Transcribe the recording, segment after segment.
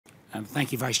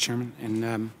Thank you, Vice Chairman.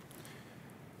 And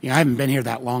I haven't been here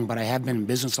that long, but I have been in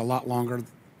business a lot longer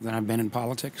than I've been in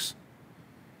politics.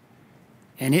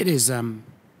 And it is,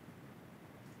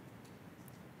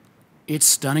 it's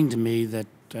stunning to me that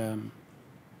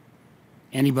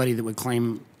anybody that would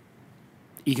claim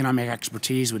economic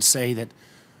expertise would say that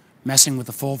messing with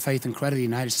the full faith and credit of the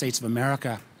United States of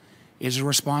America is a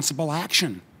responsible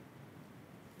action.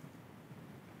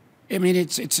 I mean,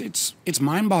 it's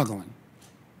mind-boggling.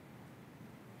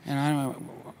 And I'm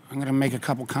going to make a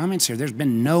couple comments here. There's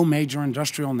been no major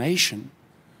industrial nation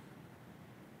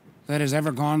that has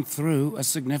ever gone through a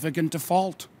significant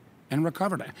default and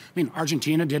recovered. I mean,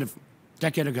 Argentina did a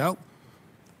decade ago.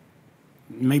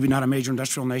 Maybe not a major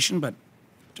industrial nation, but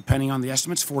depending on the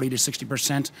estimates, 40 to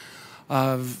 60%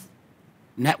 of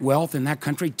net wealth in that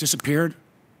country disappeared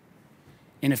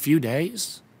in a few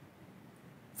days,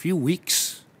 a few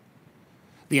weeks.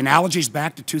 The analogy's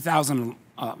back to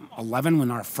 2011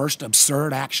 when our first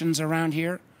absurd actions around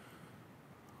here,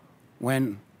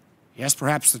 when, yes,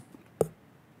 perhaps the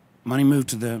money moved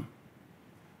to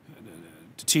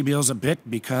T-bills a bit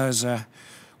because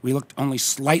we looked only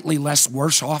slightly less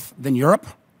worse off than Europe,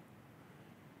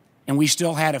 and we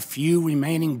still had a few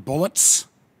remaining bullets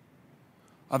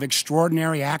of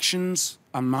extraordinary actions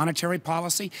on monetary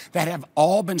policy that have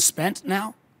all been spent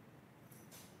now.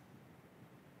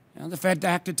 The Fed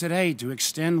acted today to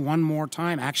extend one more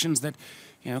time actions that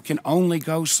can only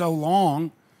go so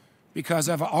long because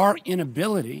of our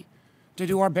inability to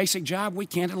do our basic job. We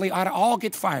candidly ought to all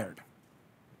get fired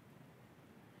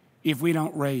if we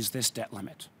don't raise this debt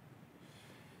limit.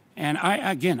 And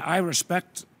I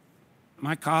respect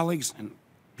my colleagues and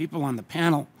people on the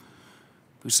panel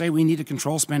who say we need to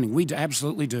control spending. We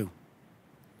absolutely do.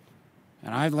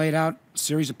 And I've laid out a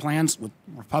series of plans with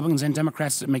Republicans and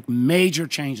Democrats that make major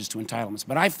changes to entitlements.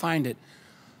 But I find it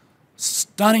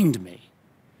stunning to me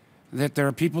that there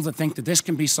are people that think that this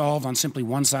can be solved on simply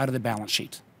one side of the balance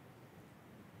sheet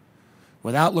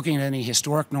without looking at any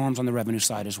historic norms on the revenue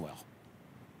side as well.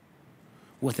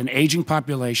 With an aging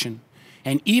population,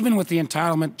 and even with the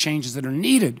entitlement changes that are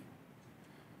needed,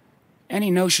 any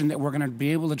notion that we're going to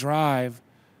be able to drive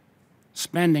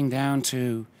spending down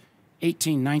to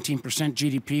 18, 19%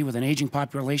 GDP with an aging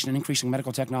population and increasing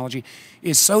medical technology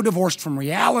is so divorced from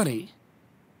reality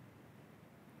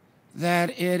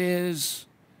that it is,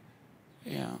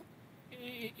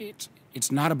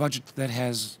 it's not a budget that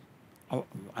has,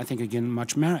 I think, again,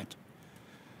 much merit.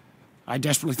 I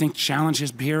desperately think the challenge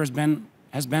here has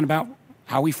been about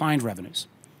how we find revenues.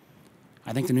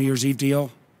 I think the New Year's Eve deal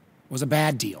was a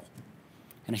bad deal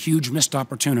and a huge missed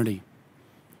opportunity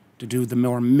to do the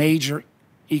more major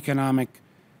economic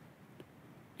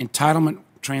entitlement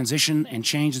transition and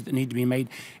changes that need to be made,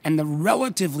 and the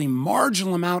relatively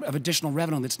marginal amount of additional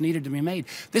revenue that's needed to be made.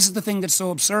 This is the thing that's so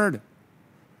absurd.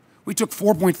 We took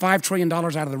 $4.5 trillion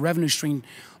out of the revenue stream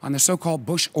on the so-called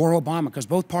Bush or Obama, because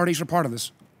both parties are part of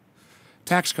this.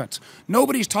 Tax cuts.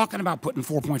 Nobody's talking about putting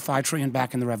 $4.5 trillion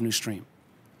back in the revenue stream.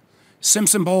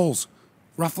 Simpson-Bowles,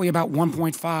 roughly about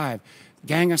 1.5.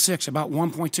 Gang of Six, about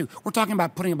 1.2. We're talking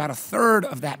about putting about a third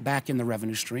of that back in the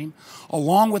revenue stream,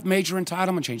 along with major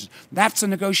entitlement changes. That's a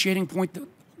negotiating point that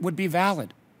would be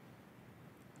valid.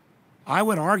 I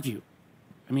would argue,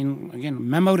 again,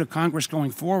 memo to Congress going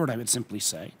forward, I would simply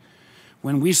say,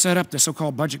 when we set up the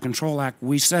so-called Budget Control Act,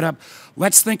 we set up,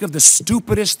 let's think of the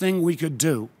stupidest thing we could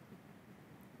do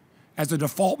as a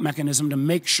default mechanism to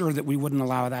make sure that we wouldn't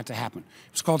allow that to happen.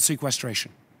 It's called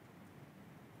sequestration.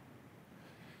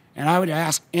 And I would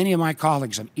ask any of my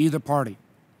colleagues of either party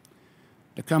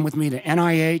to come with me to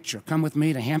NIH or come with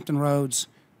me to Hampton Roads,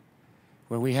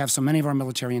 where we have so many of our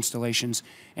military installations,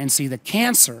 and see the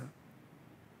cancer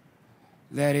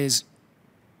that is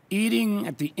eating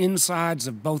at the insides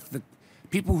of both the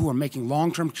people who are making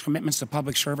long-term commitments to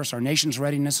public service, our nation's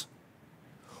readiness,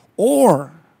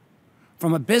 or,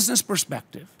 from a business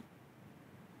perspective,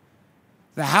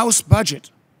 the House budget,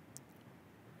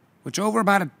 which over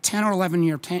about a 10 or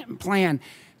 11-year plan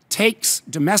takes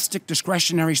domestic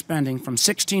discretionary spending from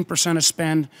 16% of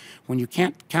spend when you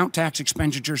can't count tax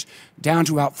expenditures down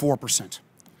to about 4%.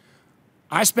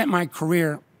 I spent my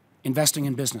career investing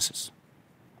in businesses.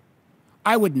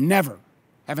 I would never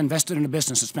have invested in a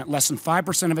business that spent less than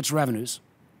 5% of its revenues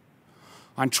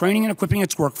on training and equipping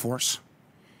its workforce,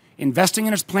 investing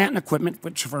in its plant and equipment,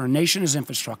 which for our nation is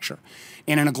infrastructure,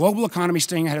 and in a global economy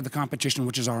staying ahead of the competition,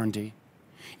 which is R&D.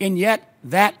 And yet,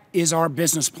 that is our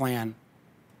business plan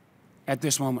at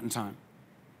this moment in time.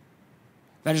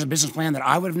 That is a business plan that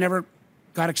I would have never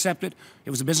got accepted.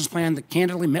 It was a business plan that,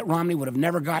 candidly, Mitt Romney would have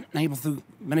never been able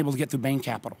to get through Bain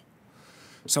Capital.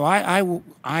 So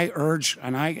I urge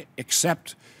and I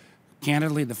accept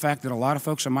candidly the fact that a lot of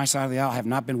folks on my side of the aisle have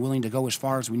not been willing to go as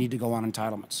far as we need to go on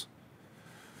entitlements.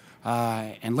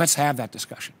 And let's have that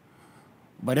discussion.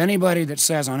 But anybody that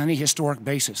says on any historic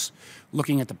basis,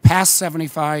 looking at the past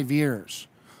 75 years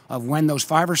of when those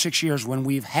 5 or 6 years when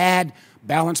we've had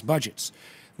balanced budgets,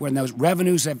 when those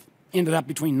revenues have ended up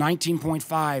between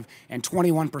 19.5 and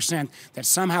 21%, that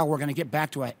somehow we're going to get back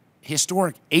to a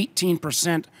historic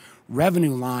 18%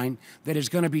 revenue line that is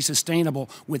going to be sustainable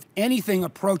with anything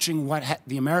approaching what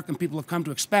the American people have come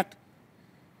to expect,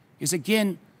 is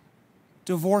again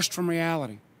divorced from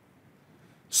reality.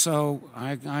 So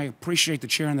I appreciate the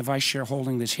chair and the vice chair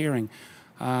holding this hearing,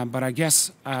 but I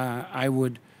guess I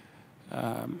would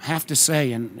have to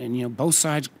say, and you know, both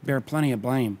sides bear plenty of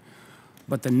blame,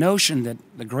 but the notion that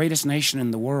the greatest nation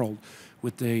in the world,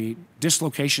 with the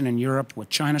dislocation in Europe, with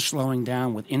China slowing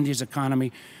down, with India's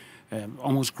economy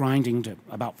almost grinding to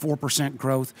about 4%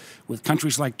 growth, with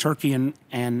countries like Turkey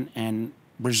and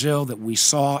Brazil that we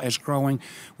saw as growing,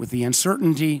 with the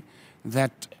uncertainty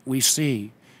that we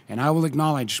see. And I will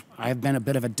acknowledge, I've been a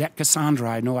bit of a debt Cassandra.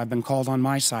 I know I've been called on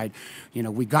my side. You know,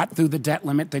 we got through the debt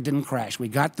limit, they didn't crash. We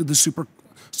got through the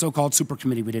so-called super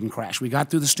committee, we didn't crash. We got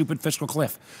through the stupid fiscal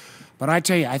cliff. But I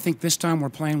tell you, I think this time we're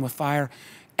playing with fire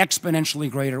exponentially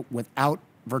greater without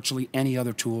virtually any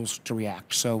other tools to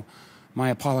react. So my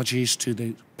apologies to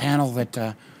the panel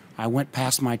that I went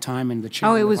past my time in the chair.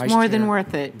 Oh, it was more than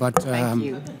worth it. But, thank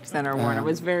you, Senator Warner. It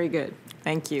was very good.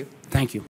 Thank you. Thank you.